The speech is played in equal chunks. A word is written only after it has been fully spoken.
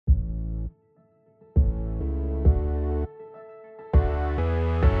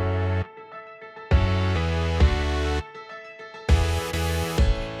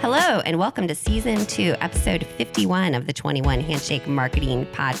Hello, and welcome to Season 2, Episode 51 of the 21 Handshake Marketing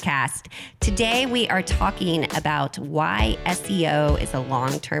Podcast. Today, we are talking about why SEO is a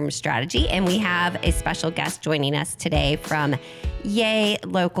long-term strategy, and we have a special guest joining us today from Yay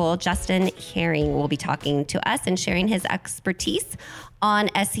Local. Justin Herring will be talking to us and sharing his expertise on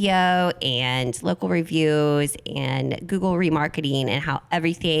SEO and local reviews and Google remarketing and how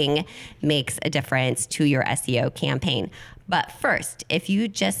everything makes a difference to your SEO campaign. But first, if you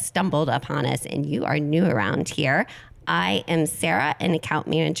just stumbled upon us and you are new around here, I am Sarah, an account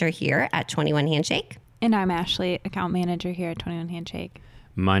manager here at 21 Handshake. And I'm Ashley, account manager here at 21 Handshake.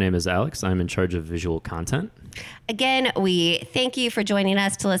 My name is Alex. I'm in charge of visual content. Again, we thank you for joining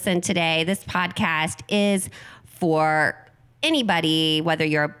us to listen today. This podcast is for anybody, whether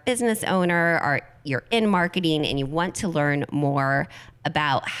you're a business owner or you're in marketing and you want to learn more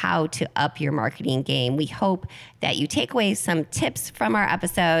about how to up your marketing game. We hope that you take away some tips from our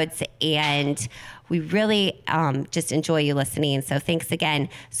episodes, and we really just enjoy you listening. So thanks again.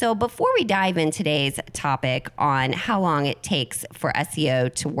 So before we dive in today's topic on how long it takes for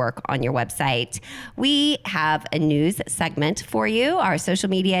SEO to work on your website, we have a news segment for you, our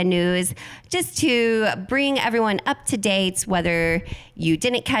social media news, just to bring everyone up to date, whether you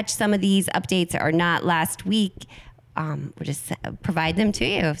didn't catch some of these updates or not last week. We'll just provide them to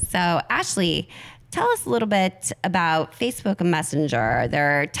you. So Ashley, tell us a little bit about Facebook Messenger.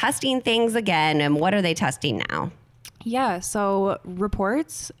 They're testing things again, and what are they testing now? Yeah, so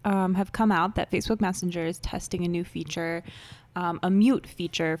reports have come out that Facebook Messenger is testing a new feature, a mute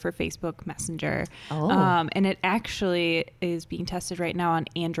feature for Facebook Messenger. And it actually is being tested right now on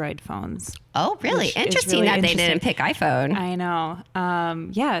Android phones. Oh, really? Interesting that they didn't pick iPhone. I know.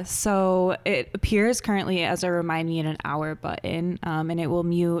 Yeah, so it appears currently as a remind me in an hour button, and it will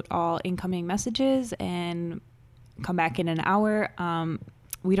mute all incoming messages and come back in an hour.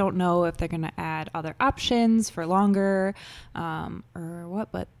 We don't know if they're going to add other options for longer or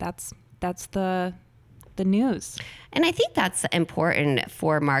what, but that's the news. And I think that's important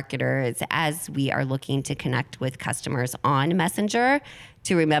for marketers as we are looking to connect with customers on Messenger,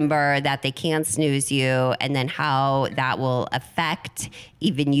 to remember that they can snooze you and then how that will affect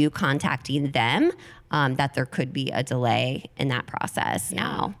even you contacting them, that there could be a delay in that process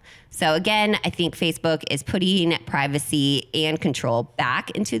now. So again, I think Facebook is putting privacy and control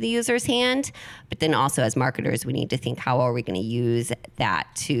back into the user's hand. But then also as marketers, we need to think, how are we going to use that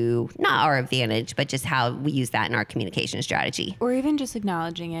to not our advantage, but just how we use that in our communication strategy. Or even just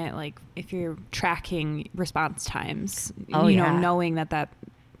acknowledging it, like if you're tracking response times, knowing that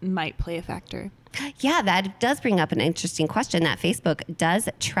might play a factor. Yeah, that does bring up an interesting question, that Facebook does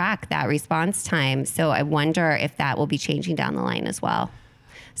track that response time. So I wonder if that will be changing down the line as well.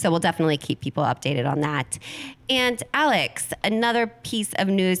 So we'll definitely keep people updated on that. And Alex, another piece of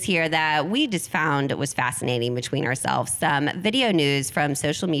news here that we just found was fascinating between ourselves, some video news from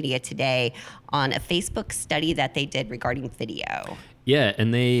Social Media Today on a Facebook study that they did regarding video. Yeah,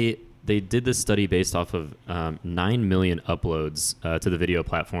 and they did this study based off of 9 million uploads to the video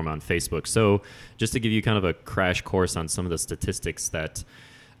platform on Facebook. So just to give you kind of a crash course on some of the statistics that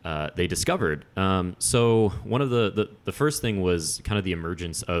they discovered. So one of the first thing was kind of the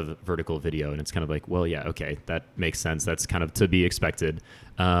emergence of vertical video. And it's kind of like, well, yeah, okay, that makes sense. That's kind of to be expected.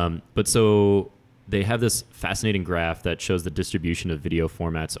 But so they have this fascinating graph that shows the distribution of video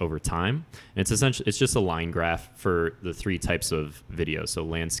formats over time. And it's just a line graph for the three types of video. So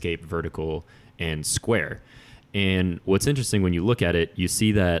landscape, vertical, and square. And what's interesting when you look at it, you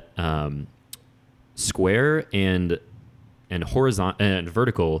see that square and horizontal and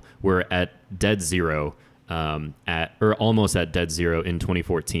vertical were at dead zero or almost at dead zero in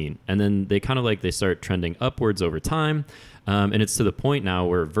 2014. And then they start trending upwards over time. And it's to the point now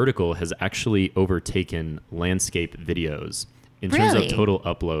where vertical has actually overtaken landscape videos in terms of total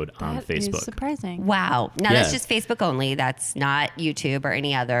upload on Facebook. That is surprising. Wow. Now that's just Facebook only. That's not YouTube or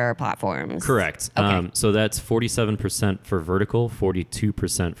any other platforms. Correct. Okay. So that's 47% for vertical,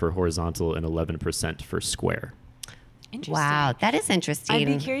 42% for horizontal, and 11% for square. Interesting. Wow, that is interesting. I'd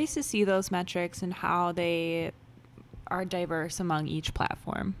be curious to see those metrics and how they are diverse among each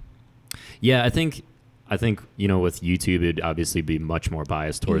platform. Yeah, I think with YouTube, it'd obviously be much more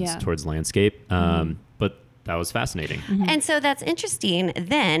biased towards landscape. But that was fascinating. Mm-hmm. And so that's interesting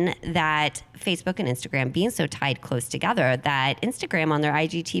then that Facebook and Instagram being so tied close together, that Instagram on their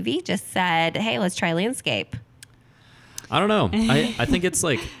IGTV just said, hey, let's try landscape. I don't know. I think it's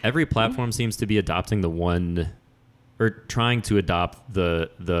like every platform seems to be adopting the one or trying to adopt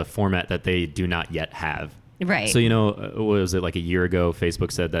the format that they do not yet have. Right. So, was it like a year ago,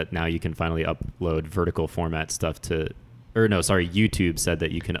 Facebook said that now you can finally upload vertical format stuff to YouTube said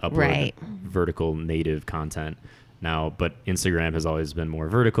that you can upload Right. vertical native content now, but Instagram has always been more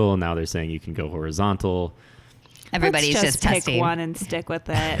vertical. Now they're saying you can go horizontal. Everybody's Let's just pick testing. one and stick with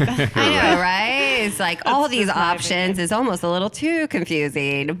it. I know, right? It's like all these just my options opinion. is almost a little too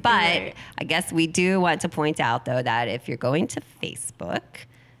confusing. But Right. I guess we do want to point out, though, that if you're going to Facebook,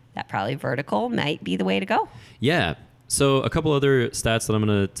 that probably vertical might be the way to go. Yeah. So a couple other stats that I'm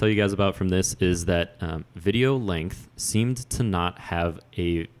going to tell you guys about from this is that video length seemed to not have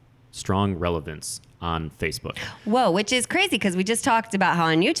a strong relevance on Facebook. Whoa, which is crazy because we just talked about how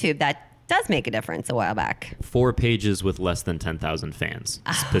on YouTube that does make a difference a while back. 4 pages with less than 10,000 fans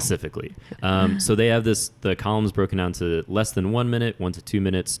specifically. So they have the columns broken down to less than 1 minute, 1 to 2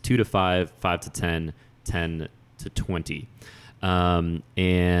 minutes, 2 to 5, 5 to 10, 10 to 20.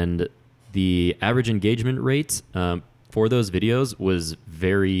 And the average engagement rate for those videos was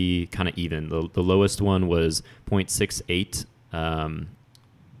very kind of even. The lowest one was 0.68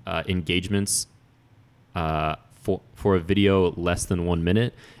 engagements for a video less than 1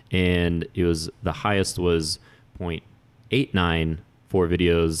 minute, and the highest was 0.89 for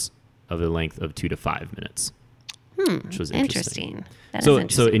videos of a length of 2 to 5 minutes, which was interesting. That is So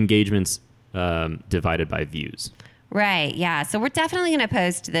interesting. engagements divided by views. Right. Yeah. So we're definitely going to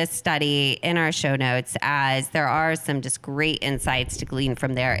post this study in our show notes, as there are some just great insights to glean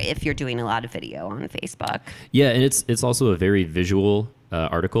from there if you're doing a lot of video on Facebook. Yeah, and it's also a very visual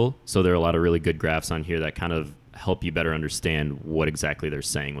article, so there are a lot of really good graphs on here that kind of help you better understand what exactly they're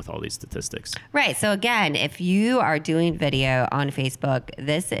saying with all these statistics. Right. So again, if you are doing video on Facebook,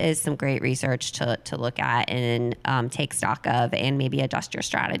 this is some great research to look at and take stock of and maybe adjust your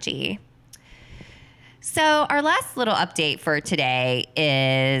strategy. So our last little update for today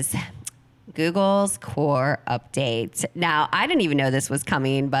is Google's Core Update. Now, I didn't even know this was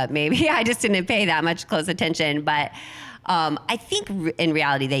coming, but maybe I just didn't pay that much close attention. But I think in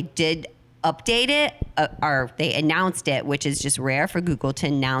reality, they did update it, or they announced it, which is just rare for Google to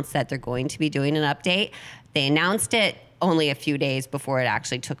announce that they're going to be doing an update. They announced it only a few days before it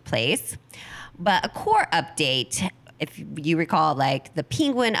actually took place. But a Core Update, if you recall, like the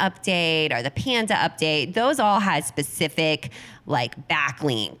Penguin update or the Panda update, those all had specific like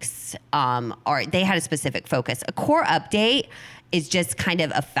backlinks, or they had a specific focus. A Core Update is just kind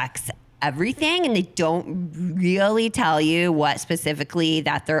of affects everything, and they don't really tell you what specifically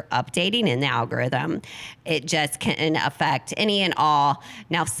that they're updating in the algorithm. It just can affect any and all.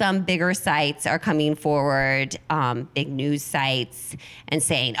 Now, some bigger sites are coming forward, big news sites, and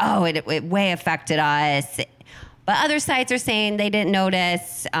saying, oh, it way affected us. But other sites are saying they didn't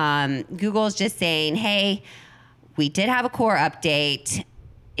notice. Google's just saying, hey, we did have a core update.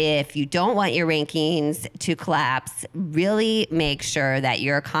 If you don't want your rankings to collapse, really make sure that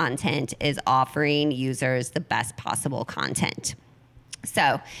your content is offering users the best possible content.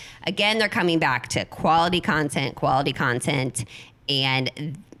 So again, they're coming back to quality content,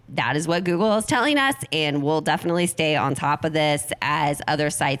 and that is what Google is telling us, and we'll definitely stay on top of this as other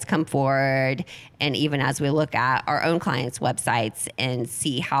sites come forward, and even as we look at our own clients' websites and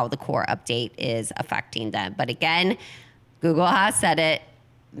see how the core update is affecting them. But again, Google has said it.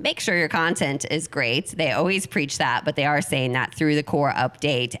 Make sure your content is great. They always preach that, but they are saying that through the core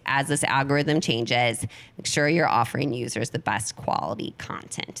update, as this algorithm changes, make sure you're offering users the best quality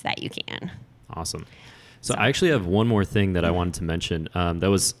content that you can. Awesome. So I actually have one more thing that I wanted to mention that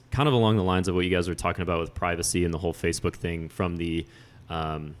was kind of along the lines of what you guys were talking about with privacy and the whole Facebook thing from the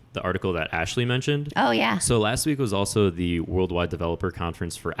article that Ashley mentioned. Oh, yeah. So last week was also the Worldwide Developer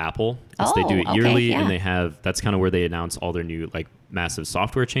Conference for Apple. They do it okay, yearly, yeah. and that's kind of where they announce all their new like massive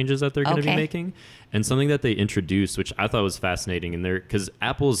software changes that they're going to be Okay. making. And something that they introduced, which I thought was fascinating, in there, because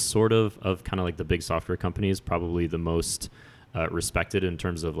Apple's sort of kind of like the big software companies, probably the most respected in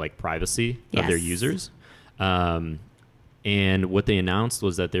terms of like privacy of their Yes. users. And what they announced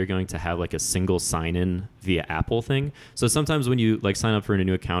was that they're going to have like a single sign-in via Apple thing. So sometimes when you like sign up for a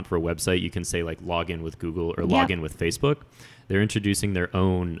new account for a website, you can say like log in with Google or log Yeah. in with Facebook. They're introducing their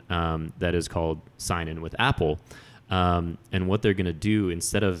own that is called sign in with Apple. And what they're going to do,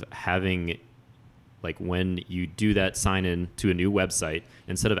 instead of having like when you do that sign in to a new website,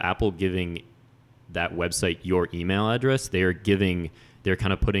 instead of Apple giving that website your email address, they're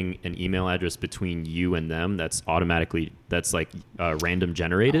kind of putting an email address between you and them that's like random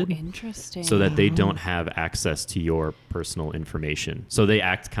generated. Oh, interesting. So that they don't have access to your personal information. So they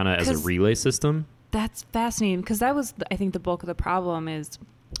act kind of as a 'Cause relay system. That's fascinating, because that was, I think, the bulk of the problem is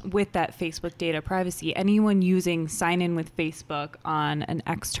with that Facebook data privacy, anyone using sign in with Facebook on an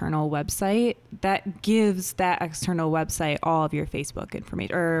external website, that gives that external website all of your Facebook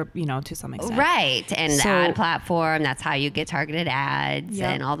information, or, to some extent. Right. And the ad platform, that's how you get targeted ads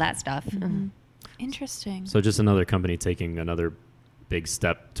and all that stuff. Mm-hmm. Interesting. So just another company taking another big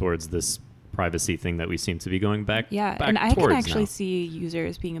step towards this privacy thing that we seem to be going back. Yeah. back And I can actually now. see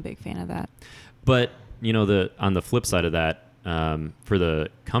users being a big fan of that. But, on the flip side of that, for the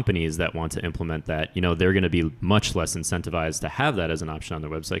companies that want to implement that, they're going to be much less incentivized to have that as an option on their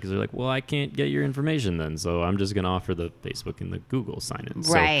website, because they're like, well, I can't get your information then, so I'm just going to offer the Facebook and the Google sign-in.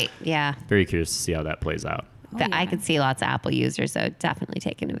 Right. So, yeah. very curious to see how that plays out. I could see lots of Apple users, so definitely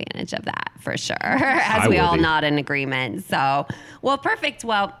taking advantage of that for sure, as I we will all be. nod in agreement. So, well, perfect.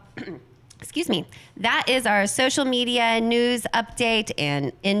 Well, excuse me. That is our social media news update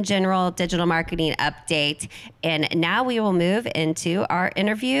and in general digital marketing update. And now we will move into our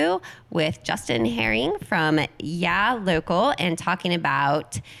interview with Justin Herring from Yeah Local and talking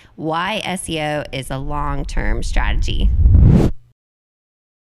about why SEO is a long-term strategy.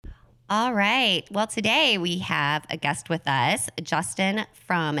 All right. Well, today we have a guest with us, Justin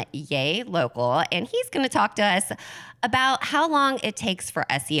from Yeah Local, and he's going to talk to us about how long it takes for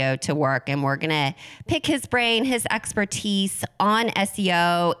SEO to work. And we're going to pick his brain, his expertise on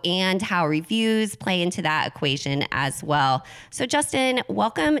SEO, and how reviews play into that equation as well. So, Justin,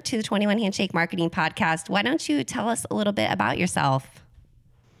 welcome to the 21 Handshake Marketing Podcast. Why don't you tell us a little bit about yourself?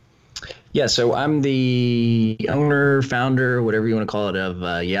 Yeah, so I'm the owner, founder, whatever you want to call it,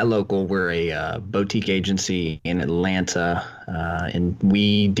 of Yeah Local. We're a boutique agency in Atlanta, and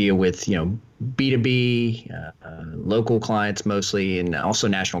we deal with B2B, local clients mostly, and also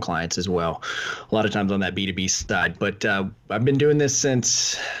national clients as well. A lot of times on that B2B side. But I've been doing this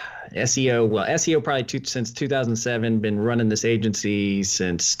since SEO probably since 2007. Been running this agency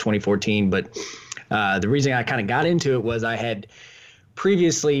since 2014. But the reason I kind of got into it was I had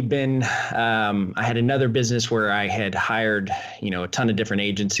previously I had another business where I had hired, a ton of different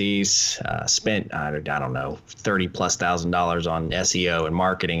agencies, spent, I don't know, $30,000+ on SEO and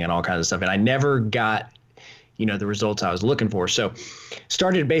marketing and all kinds of stuff. And I never got, the results I was looking for. So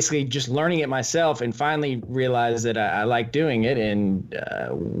started basically just learning it myself and finally realized that I like doing it, and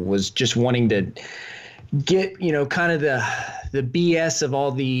was just wanting to get, kind of the BS of all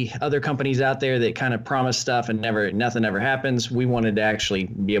the other companies out there that kind of promise stuff and nothing ever happens. We wanted to actually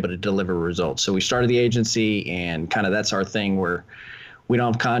be able to deliver results. So we started the agency, and kind of that's our thing, where we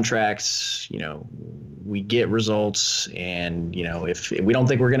don't have contracts, we get results, and, if we don't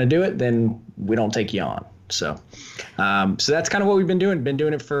think we're going to do it, then we don't take you on. So that's kind of what we've been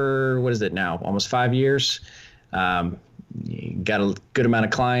doing it for, what is it now? Almost 5 years. Got a good amount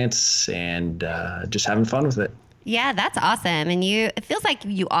of clients, and just having fun with it. Yeah, that's awesome. And it feels like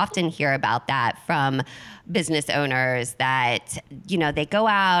you often hear about that from business owners that, they go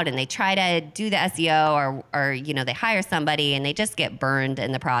out and they try to do the SEO or they hire somebody and they just get burned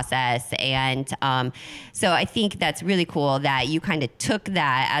in the process. And so I think that's really cool that you kind of took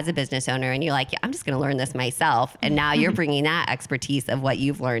that as a business owner and you're like, yeah, I'm just going to learn this myself. And now you're bringing that expertise of what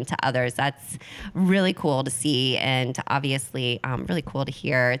you've learned to others. That's really cool to see. And obviously really cool to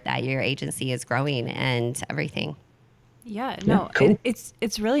hear that your agency is growing and everything. Yeah, no, cool.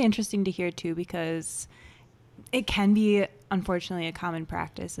 It's really interesting to hear too, because it can be, unfortunately, a common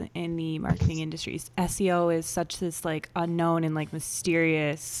practice in the marketing industries. SEO is such this unknown and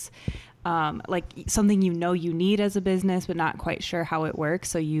mysterious, something you need as a business, but not quite sure how it works.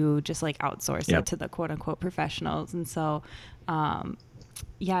 So you just outsource it to the quote unquote professionals. And so,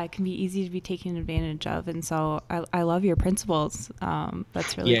 it can be easy to be taken advantage of. And so I love your principles.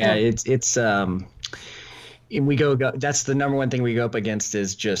 That's really cool. It's that's the number one thing we go up against,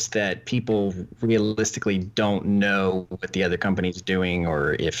 is just that people realistically don't know what the other company's doing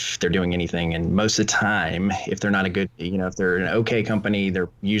or if they're doing anything. And most of the time, if they're not if they're an okay company, they're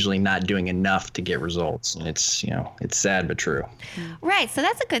usually not doing enough to get results. And it's sad but true. Right. So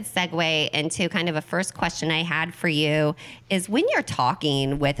that's a good segue into kind of a first question I had for you is, when you're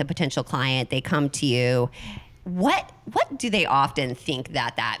talking with a potential client, they come to you, what do they often think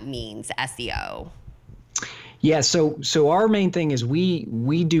that means, SEO? Yeah, so our main thing is we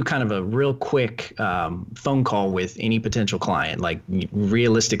do kind of a real quick phone call with any potential client,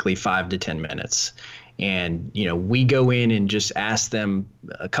 realistically 5 to 10 minutes. And, we go in and just ask them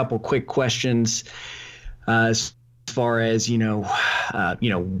a couple quick questions as far as,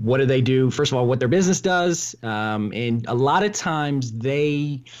 what do they do? First of all, what their business does. And a lot of times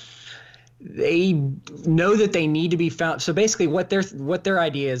they know that they need to be found. So basically what their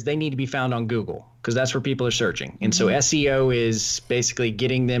idea is, they need to be found on Google. because that's where people are searching. And so SEO is basically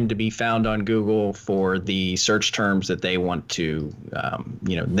getting them to be found on Google for the search terms that they want to,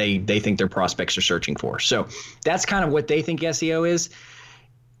 they think their prospects are searching for. So that's kind of what they think SEO is.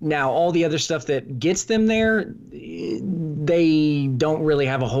 Now, all the other stuff that gets them there, they don't really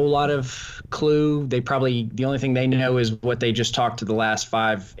have a whole lot of clue. The only thing they know is what they just talked to the last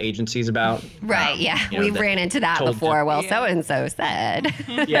 5 agencies about. Right. We've ran into that before. So-and-so said.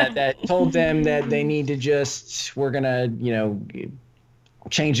 That told them that they need to we're going to,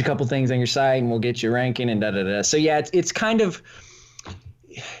 change a couple things on your site and we'll get you ranking and da-da-da. So it's kind of,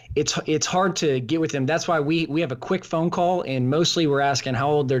 it's hard to get with them. That's why we have a quick phone call, and mostly we're asking how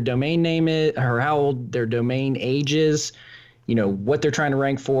old their domain name is or how old their domain age is, what they're trying to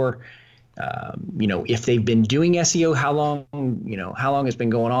rank for, if they've been doing SEO, how long it's been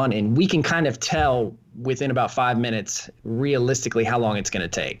going on. And we can kind of tell within about 5 minutes, realistically, how long it's going to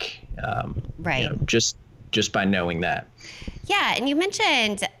take. Right. Just by knowing that. Yeah. And you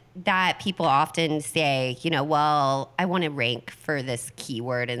mentioned that people often say, well, I want to rank for this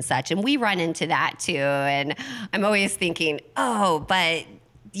keyword and such. And we run into that too. And I'm always thinking, but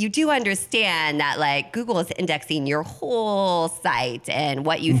you do understand that like Google is indexing your whole site, and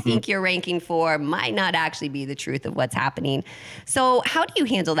what you think you're ranking for might not actually be the truth of what's happening. So how do you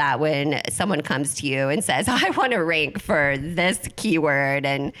handle that when someone comes to you and says, I want to rank for this keyword,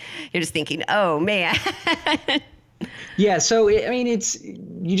 and you're just thinking, oh man. Yeah, so you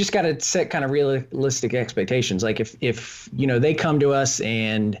just got to set kind of realistic expectations. Like if they come to us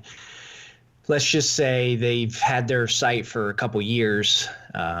and let's just say they've had their site for a couple years,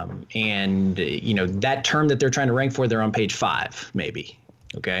 and that term that they're trying to rank for, they're on page 5 maybe.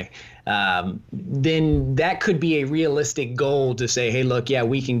 Okay, then that could be a realistic goal to say, hey, look,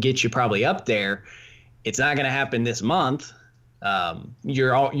 we can get you probably up there. It's not going to happen this month.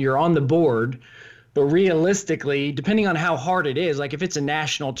 You're on the board. But realistically, depending on how hard it is, like if it's a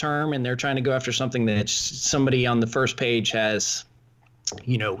national term and they're trying to go after something that somebody on the first page has,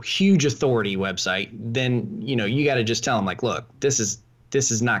 huge authority website, then, you got to just tell them like, look, this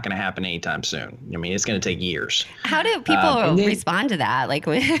is not going to happen anytime soon. It's going to take years. How do people respond to that? Like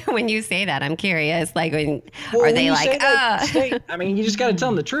when you say that, I'm curious, like are they like, you just got to tell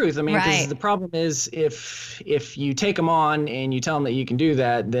them the truth. Because right. The problem is if you take them on and you tell them that you can do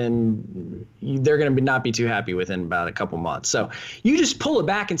that, then they're going to not be too happy within about a couple months. So you just pull it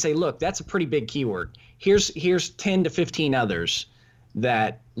back and say, look, that's a pretty big keyword. Here's 10 to 15 others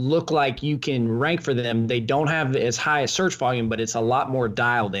that look like you can rank for them. They don't have as high a search volume, but it's a lot more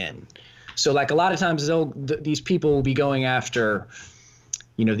dialed in. So like a lot of times these people will be going after,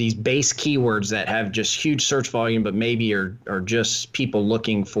 these base keywords that have just huge search volume, but maybe are just people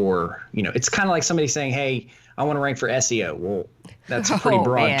looking for, it's kind of like somebody saying, hey, I want to rank for SEO. Well, that's a pretty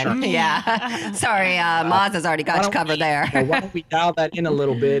broad term. Yeah. Sorry, Moz has already got you covered there. Why don't we dial that in a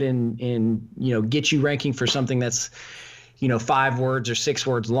little bit and get you ranking for something that's 5 words or 6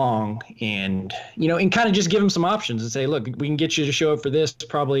 words long, and kind of just give them some options and say, look, we can get you to show up for this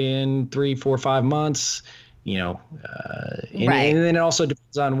probably in 3, 4, 5 months, right. And then it also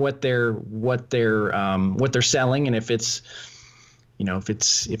depends on what they're selling. And if it's,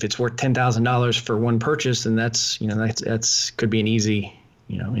 if it's worth $10,000 for one purchase, then that's could be an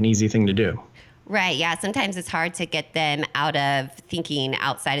easy thing to do. Right. Yeah. Sometimes it's hard to get them out of thinking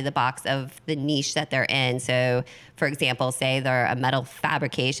outside of the box of the niche that they're in. So, for example, say they're a metal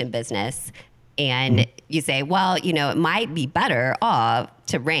fabrication business, and you say, well, it might be better off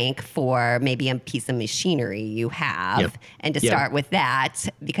to rank for maybe a piece of machinery you have, and to start with that,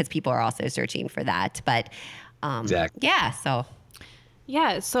 because people are also searching for that. But exactly. Yeah.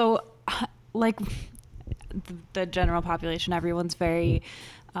 So like the general population, everyone's very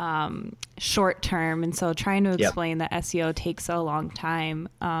short term, and so trying to explain that SEO takes a long time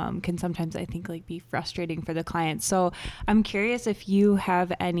can sometimes, I think, like be frustrating for the client. So I'm curious if you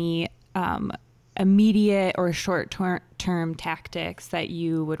have any immediate or short term tactics that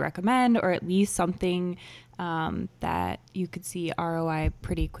you would recommend, or at least something that you could see ROI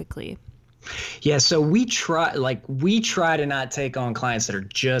pretty quickly. Yeah, so we try to not take on clients that are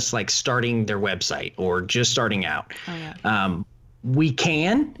just like starting their website or just starting out. Oh, yeah. We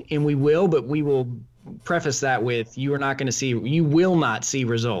can and we will, but we will preface that with you will not see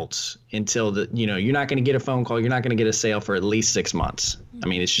results until you're not going to get a phone call, you're not going to get a sale for at least 6 months.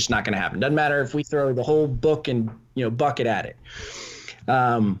 It's just not going to happen. Doesn't matter if we throw the whole book and bucket at it.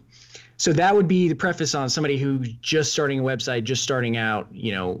 So that would be the preface on somebody who's just starting a website, just starting out.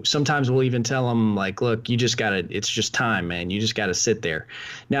 Sometimes we'll even tell them like, look, it's just time, man. You just got to sit there.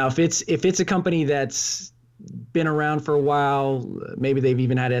 Now, if it's a company that's been around for a while, maybe they've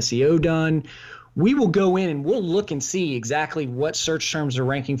even had SEO done, we will go in and we'll look and see exactly what search terms they're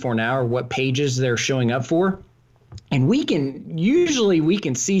ranking for now or what pages they're showing up for. And we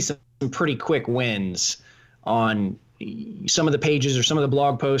can see some pretty quick wins on some of the pages or some of the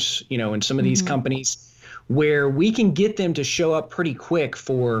blog posts, in some of these companies, where we can get them to show up pretty quick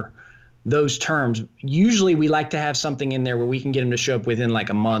for those terms. Usually we like to have something in there where we can get them to show up within like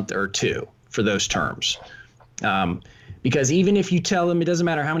a month or two for those terms. Because even if you tell them, it doesn't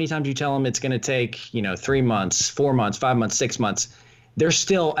matter how many times you tell them it's going to take, 3 months, 4 months, 5 months, 6 months, they're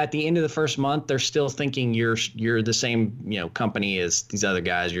still at the end of the first month, they're still thinking you're the same, company as these other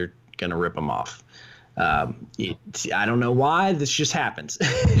guys. You're going to rip them off. I don't know why this just happens.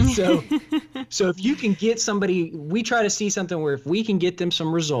 So if you can get somebody, we try to see something where if we can get them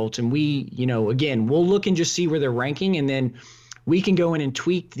some results and we, again, we'll look and just see where they're ranking, and then we can go in and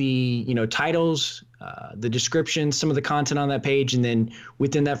tweak the, titles, the description, some of the content on that page. And then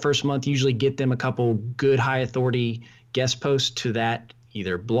within that first month, usually get them a couple good high authority guest posts to that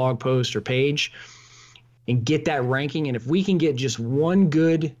either blog post or page and get that ranking. And if we can get just one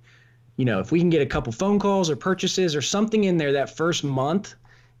good, if we can get a couple phone calls or purchases or something in there that first month,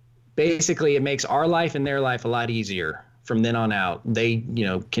 basically it makes our life and their life a lot easier from then on out. They,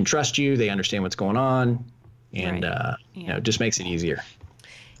 can trust you. They understand what's going on. And, it just makes it easier.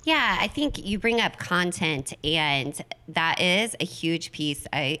 Yeah, I think you bring up content, and that is a huge piece,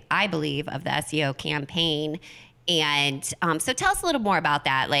 I believe, of the SEO campaign. And so tell us a little more about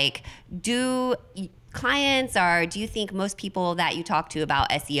that. Like, do clients, or do you think most people that you talk to about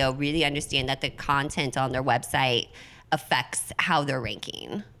SEO really understand that the content on their website affects how they're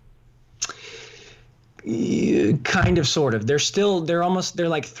ranking? Kind of, sort of. They're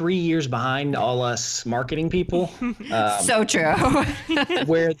like 3 years behind all us marketing people. So true.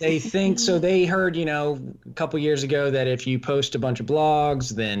 Where they think, so they heard, a couple years ago that if you post a bunch of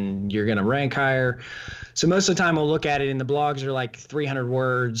blogs, then you're going to rank higher. So most of the time we'll look at it and the blogs are like 300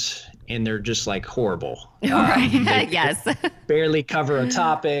 words and they're just like horrible. Right. Yes. Barely cover a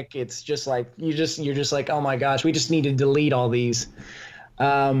topic. It's just like, you're just like, oh my gosh, we just need to delete all these.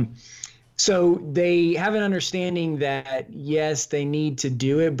 So they have an understanding that yes, they need to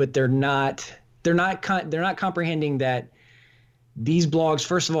do it, but they're not comprehending that these blogs,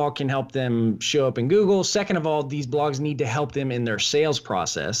 first of all, can help them show up in Google. Second of all, these blogs need to help them in their sales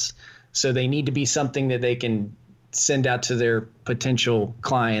process. So they need to be something that they can send out to their potential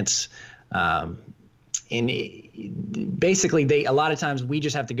clients. Basically, a lot of times we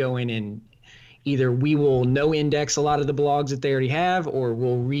just have to go in and either we will no index a lot of the blogs that they already have, or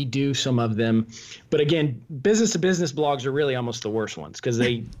we'll redo some of them. But again, business to business blogs are really almost the worst ones because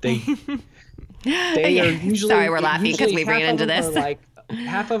they are usually. Sorry, we're laughing because we ran into this.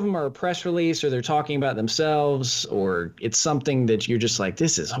 Half of them are a press release, or they're talking about themselves, or it's something that you're just like,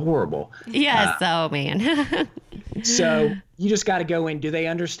 this is horrible. Yes, oh man. So you just got to go in. Do they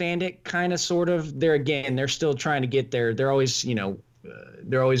understand it? Kind of, sort of. They're still trying to get there. They're always,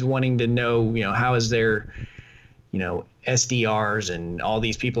 they're always wanting to know, how is their, SDRs and all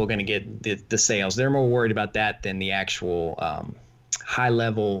these people are going to get the sales. They're more worried about that than the actual high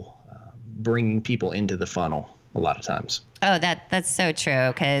level bringing people into the funnel a lot of times. Oh, that's so true,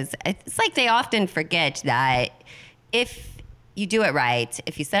 because it's like they often forget that if you do it right,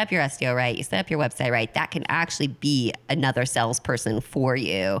 if you set up your SEO right, you set up your website right, that can actually be another salesperson for you.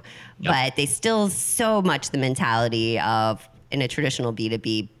 Yep. But they still so much the mentality of in a traditional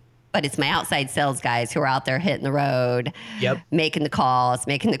B2B, but it's my outside sales guys who are out there hitting the road, yep, making the calls,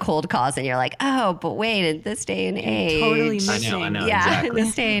 making the cold calls. And you're like, oh, but wait, in this day and age. Totally missing. I know, yeah, exactly. In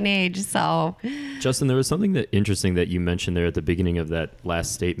this day and age. So, Justin, there was something interesting that you mentioned there at the beginning of that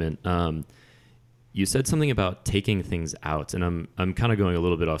last statement. You said something about taking things out, and I'm kind of going a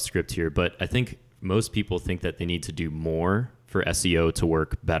little bit off script here, but I think most people think that they need to do more for SEO to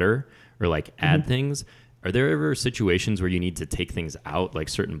work better, or like add things. Are there ever situations where you need to take things out, like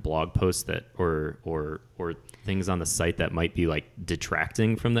certain blog posts that or things on the site that might be like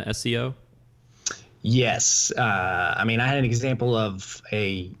detracting from the SEO? Yes. I had an example of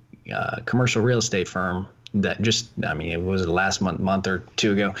a commercial real estate firm that it was the last month or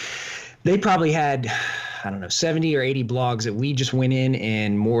two ago. They probably had, 70 or 80 blogs that we just went in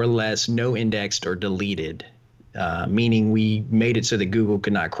and more or less no indexed or deleted. Meaning we made it so that Google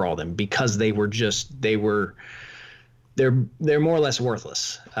could not crawl them because they're more or less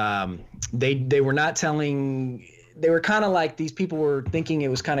worthless. They were not telling, they were kind of like, these people were thinking it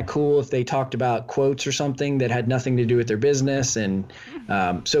was kind of cool if they talked about quotes or something that had nothing to do with their business. And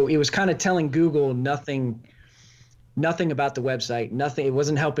so it was kind of telling Google nothing about the website, nothing. It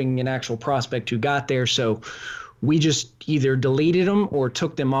wasn't helping an actual prospect who got there. So we just either deleted them or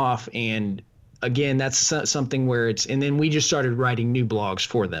took them off. And again, that's something where and then we just started writing new blogs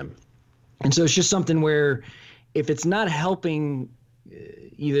for them. And so it's just something where if it's not helping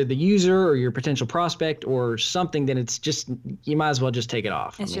either the user or your potential prospect or something, then it's just, you might as well just take it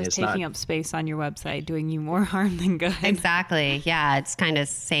off. It's taking up space on your website, doing you more harm than good. Exactly. Yeah. It's kind of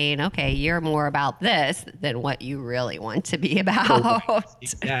saying, okay, you're more about this than what you really want to be about. Correct.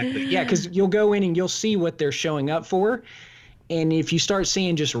 Exactly. Yeah. Because you'll go in and you'll see what they're showing up for. And if you start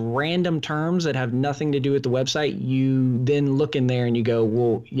seeing just random terms that have nothing to do with the website, you then look in there and you go,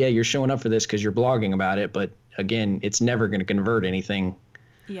 well, yeah, you're showing up for this because you're blogging about it. But again, it's never going to convert anything.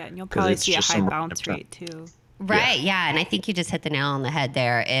 Yeah, and you'll probably see a high bounce rate too. Right, yeah. And I think you just hit the nail on the head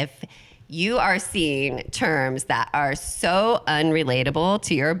there. If you are seeing terms that are so unrelatable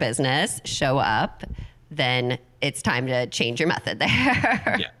to your business show up, then it's time to change your method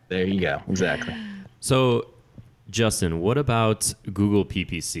there. Yeah, there you go. Exactly. So, Justin, what about Google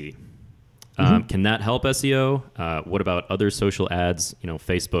PPC? Can that help SEO? What about other social ads,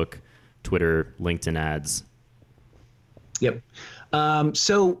 Facebook, Twitter, LinkedIn ads? Yep.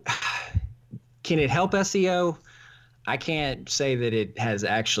 So can it help SEO? I can't say that it has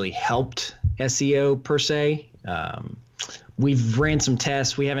actually helped SEO per se. We've ran some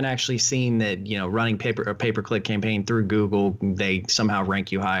tests. We haven't actually seen that, running a pay-per-click campaign through Google, they somehow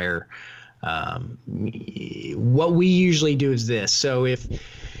rank you higher. What we usually do is this. So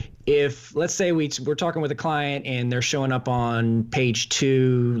if let's say we're talking with a client and they're showing up on page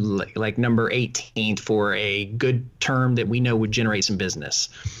 2, like number 18th for a good term that we know would generate some business.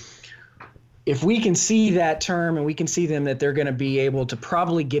 If we can see that term and we can see them that they're going to be able to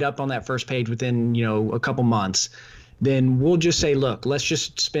probably get up on that first page within, a couple months, then we'll just say, look, let's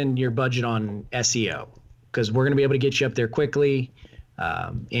just spend your budget on SEO because we're going to be able to get you up there quickly.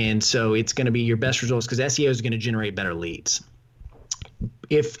 And so it's going to be your best results because SEO is going to generate better leads.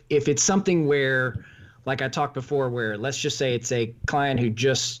 If it's something where, like I talked before, where let's just say it's a client who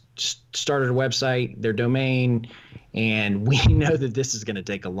just started a website, their domain, and we know that this is going to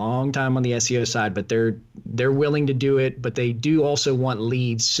take a long time on the SEO side, but they're willing to do it, but they do also want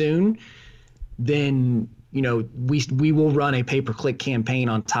leads soon, then we will run a pay-per-click campaign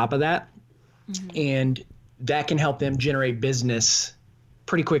on top of that, and that can help them generate business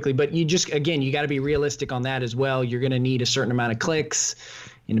pretty quickly. But you got to be realistic on that as well. You're going to need a certain amount of clicks,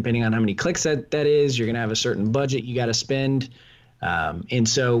 and depending on how many clicks that is, you're going to have a certain budget you got to spend. And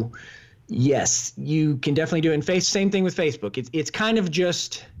so, yes, you can definitely do it. And same thing with Facebook. It's kind of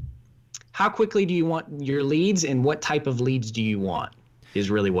just how quickly do you want your leads and what type of leads do you want is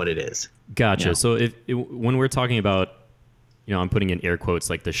really what it is. Gotcha. Yeah. So when we're talking about, I'm putting in air quotes,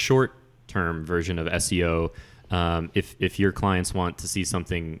 like the short term version of SEO, if your clients want to see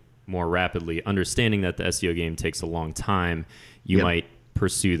something more rapidly, understanding that the SEO game takes a long time, you might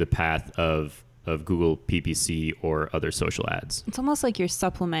pursue the path of Google PPC or other social ads. It's almost like you're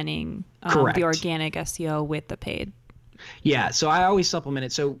supplementing the organic SEO with the paid. Yeah, so I always supplement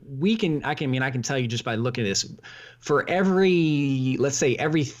it. So I can tell you just by looking at this, for let's say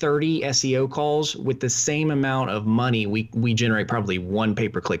every 30 SEO calls with the same amount of money, we generate probably one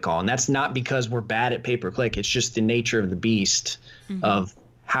pay-per-click call. And that's not because we're bad at pay-per-click. It's just the nature of the beast of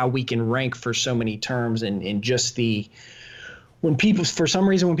how we can rank for so many terms and just when people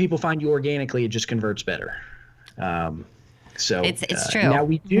find you organically, it just converts better. So it's true. Now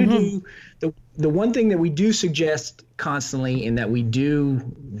we do the one thing that we do suggest constantly and that we do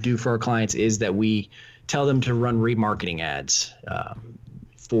for our clients is that we tell them to run remarketing ads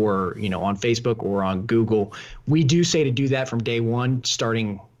for on Facebook or on Google. We do say to do that from day one,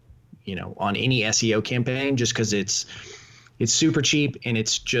 starting on any SEO campaign, just because it's super cheap and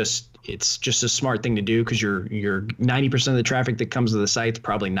it's just a smart thing to do because you're 90% of the traffic that comes to the site's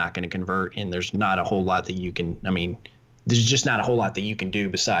probably not going to convert, and there's not a whole lot that you can. There's just not a whole lot that you can do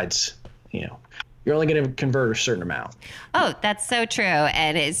besides, you're only going to convert a certain amount. Oh, that's so true.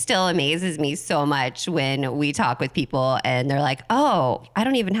 And it still amazes me so much when we talk with people and they're like, oh, I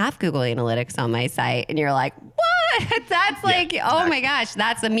don't even have Google Analytics on my site. And you're like, what? That's oh my gosh,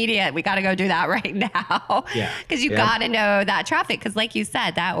 that's immediate. We got to go do that right now. Yeah. Because you got to know that traffic. Because like you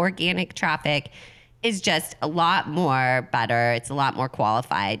said, that organic traffic is just a lot more better. It's a lot more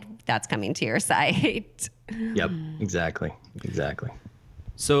qualified that's coming to your site. Yep, exactly.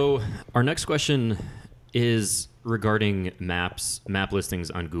 So our next question is regarding map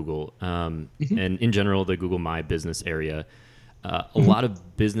listings on Google, and in general, the Google My Business area. A lot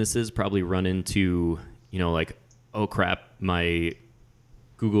of businesses probably run into, like, oh crap, my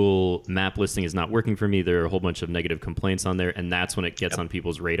Google map listing is not working for me. There are a whole bunch of negative complaints on there, and that's when it gets on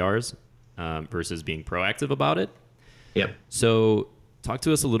people's radars versus being proactive about it. Yep. So talk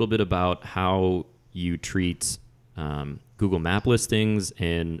to us a little bit about how you treat Google Map listings,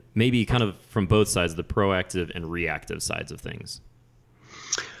 and maybe kind of from both sides, the proactive and reactive sides of things.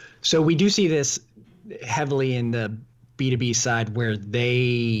 So we do see this heavily in the B2B side, where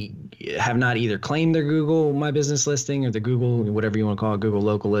they have not either claimed their Google My Business listing or the Google, whatever you want to call it, Google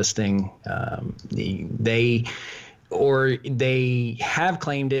local listing. They have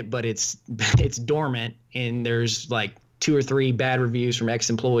claimed it, but it's dormant, and there's like 2 or 3 bad reviews from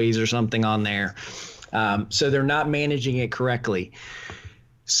ex-employees or something on there. So they're not managing it correctly.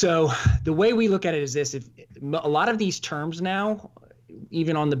 So the way we look at it is this: if a lot of these terms now,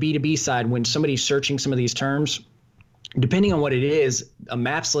 even on the B2B side, when somebody's searching some of these terms, depending on what it is, a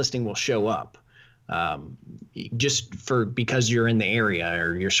Maps listing will show up. Because you're in the area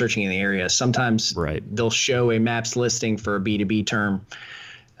or you're searching in the area. Sometimes they'll show a Maps listing for a B2B term.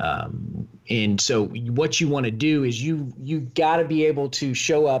 And so what you want to do is you got to be able to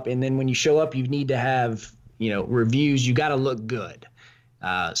show up. And then when you show up, you need to have, reviews. You got to look good.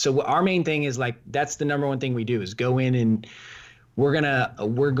 So our main thing is, like, that's the number one thing we do is go in, and we're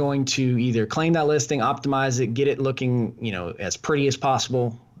going to either claim that listing, optimize it, get it looking, as pretty as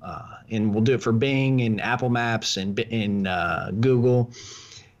possible. And we'll do it for Bing and Apple Maps and Google.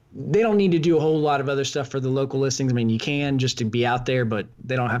 They don't need to do a whole lot of other stuff for the local listings. I mean, you can just to be out there, but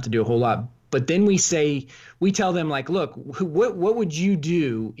they don't have to do a whole lot. But then we tell them, like, look, what would you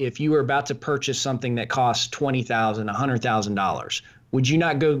do if you were about to purchase something that costs $20,000, $100,000? Would you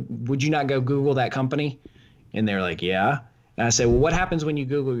not go Google that company? And they're like, yeah. And I say, well, what happens when you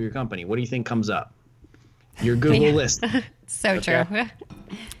Google your company? What do you think comes up? Your Google list. So okay? True.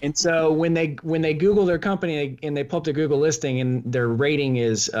 And so when they Google their company and they pull up the Google listing and their rating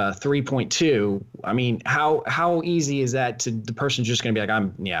is 3.2, I mean, how easy is that to the person just going to be like,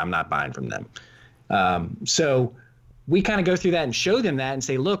 I'm not buying from them. So we kind of go through that and show them that and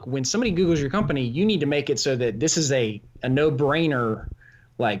say, look, when somebody Googles your company, you need to make it so that this is a no-brainer,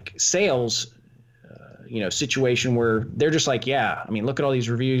 like, sales situation where they're just like, yeah, I mean, look at all these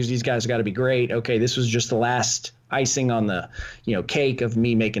reviews. These guys got to be great. Okay, this was just the last icing on the cake of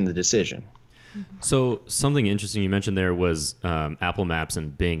me making the decision. So something interesting you mentioned there was Apple Maps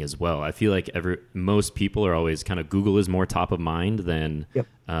and Bing as well. I feel like most people are always kind of, Google is more top of mind than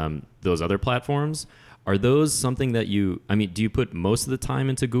those other platforms. Are those something that do you put most of the time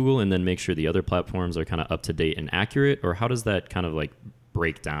into Google and then make sure the other platforms are kind of up to date and accurate, or how does that kind of like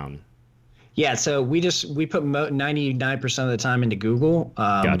break down? Yeah, so we put 99% of the time into Google.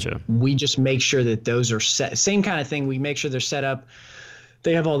 Gotcha. We just make sure that those are set. Same kind of thing. We make sure they're set up.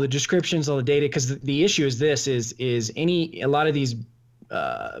 They have all the descriptions, all the data. Because the issue is this: a lot of these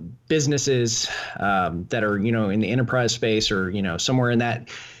businesses that are in the enterprise space or somewhere in that,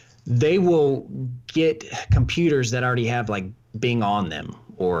 they will get computers that already have like Bing on them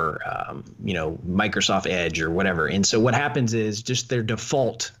or Microsoft Edge or whatever. And so what happens is just their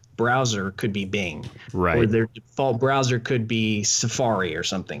default browser could be Bing, right? Or their default browser could be Safari or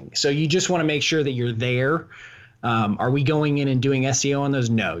something. So you just want to make sure that you're there. Are we going in and doing SEO on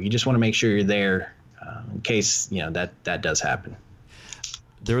those? No, you just want to make sure you're there in case that does happen.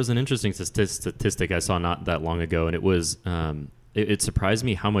 There was an interesting statistic I saw not that long ago, and it was it surprised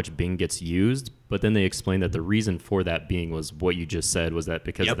me how much Bing gets used. But then they explained that the reason for that being was what you just said, was that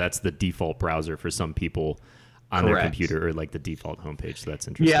because that's the default browser for some people on their computer, or like the default homepage. So that's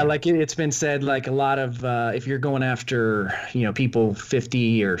interesting. Yeah, like it's been said, like a lot of if you're going after people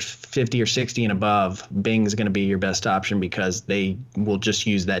 50 or 60 and above, Bing is going to be your best option because they will just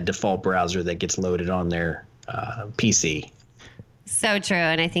use that default browser that gets loaded on their PC. So true.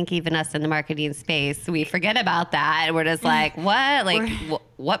 And I think even us in the marketing space, we forget about that. We're just like, what? Like,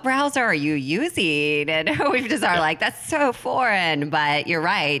 what browser are you using? And we just are like, that's so foreign. But you're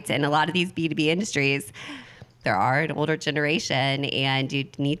right. In a lot of these B2B industries, there are an older generation, and you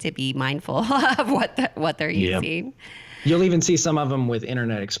need to be mindful of what they're using. You'll even see some of them with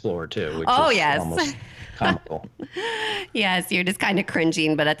Internet Explorer too, which is almost comical. Yes, you're just kind of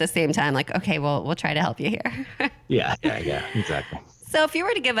cringing, but at the same time, like, okay, well, we'll try to help you here. Yeah, exactly. So if you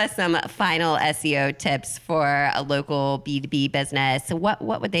were to give us some final SEO tips for a local B2B business, what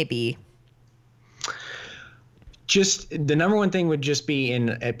would they be? Just the number one thing would just be,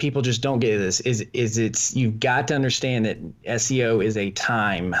 and people just don't get this, is you've got to understand that SEO is a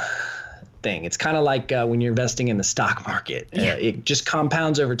time thing. It's kind of like when you're investing in the stock market. It just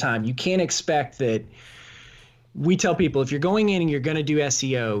compounds over time. You can't expect that. We tell people, if you're going in and you're going to do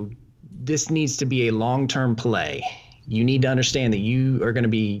SEO, this needs to be a long-term play. You need to understand that you are going to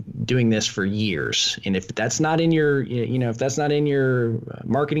be doing this for years. And if that's not in your, if that's not in your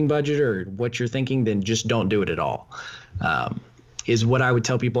marketing budget or what you're thinking, then just don't do it at all. is what I would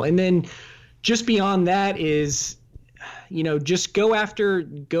tell people. And then just beyond that is, just go after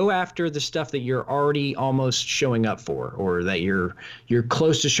the stuff that you're already almost showing up for, or that you're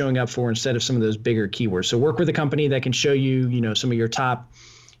close to showing up for, instead of some of those bigger keywords. So work with a company that can show you, some of your top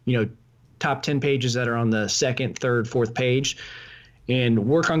 10 pages that are on the second, third, fourth page, and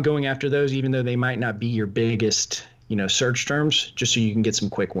work on going after those, even though they might not be your biggest, search terms, just so you can get some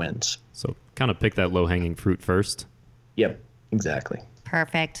quick wins. So kind of pick that low-hanging fruit first. Yep, exactly.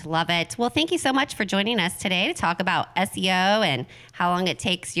 Perfect. Love it. Well, thank you so much for joining us today to talk about SEO and how long it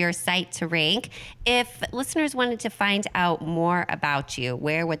takes your site to rank. If listeners wanted to find out more about you,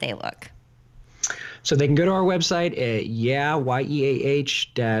 where would they look? So they can go to our website at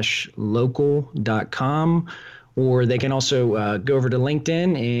yeah-local.com, or they can also go over to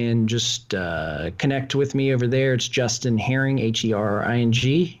LinkedIn and just connect with me over there. It's Justin Herring,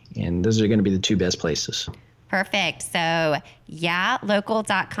 Hering, and those are going to be the two best places. Perfect. So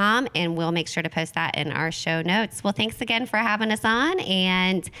yeahlocal.com, and we'll make sure to post that in our show notes. Well, thanks again for having us on,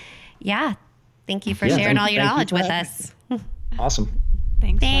 and thank you for sharing all your knowledge with us. Awesome.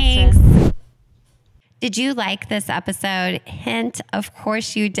 Thanks. Thanks. Did you like this episode? Hint, of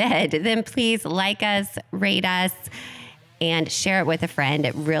course you did. Then please like us, rate us, and share it with a friend.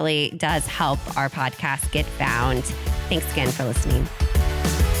 It really does help our podcast get found. Thanks again for listening.